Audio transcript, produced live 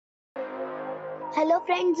Hello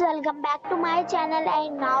friends, welcome back to my channel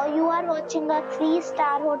and now you are watching a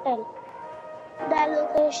 3-star hotel. The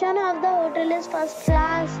location of the hotel is first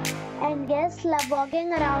class and guests love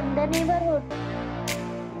walking around the neighborhood.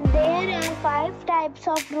 There are 5 types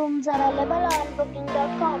of rooms available on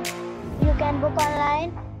booking.com. You can book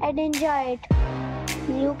online and enjoy it.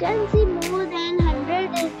 You can see more than 100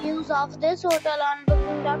 reviews of this hotel on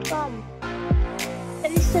booking.com.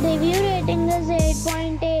 Its review rating is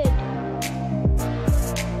 8.8.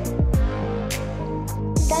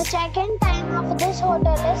 The check-in time of this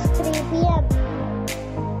hotel is 3 p.m.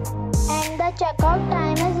 and the check-out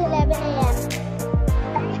time is 11 a.m.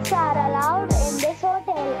 Pets are allowed in this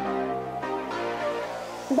hotel.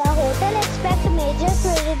 The hotel accepts major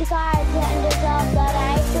credit cards and reserves the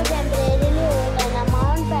right to temporarily hold an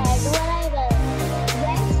amount prior to arrival.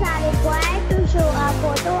 Guests are required to show a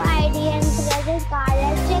photo ID and credit card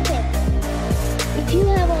at check-in. If you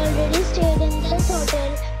have already stayed in this hotel,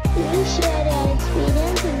 please share your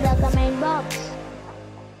experience in the comment box.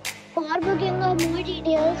 For booking or more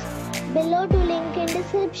details, below to link in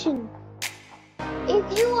description.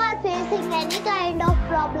 If you are facing any kind of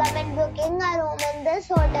problem in booking a room in this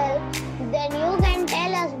hotel, then you can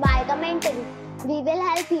tell us by commenting. We will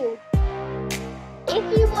help you.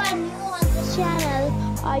 If you are new on this channel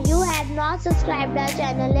or you have not subscribed our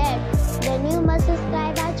channel yet, then you must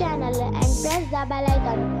subscribe our channel and press the bell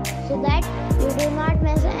icon so that you do not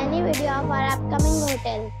miss any video of our upcoming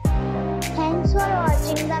hotel. Thanks for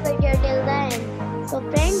watching the video till the end. So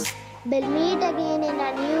friends, we'll meet again in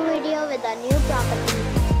a new video with a new property.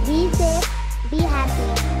 Be safe, be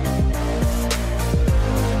happy.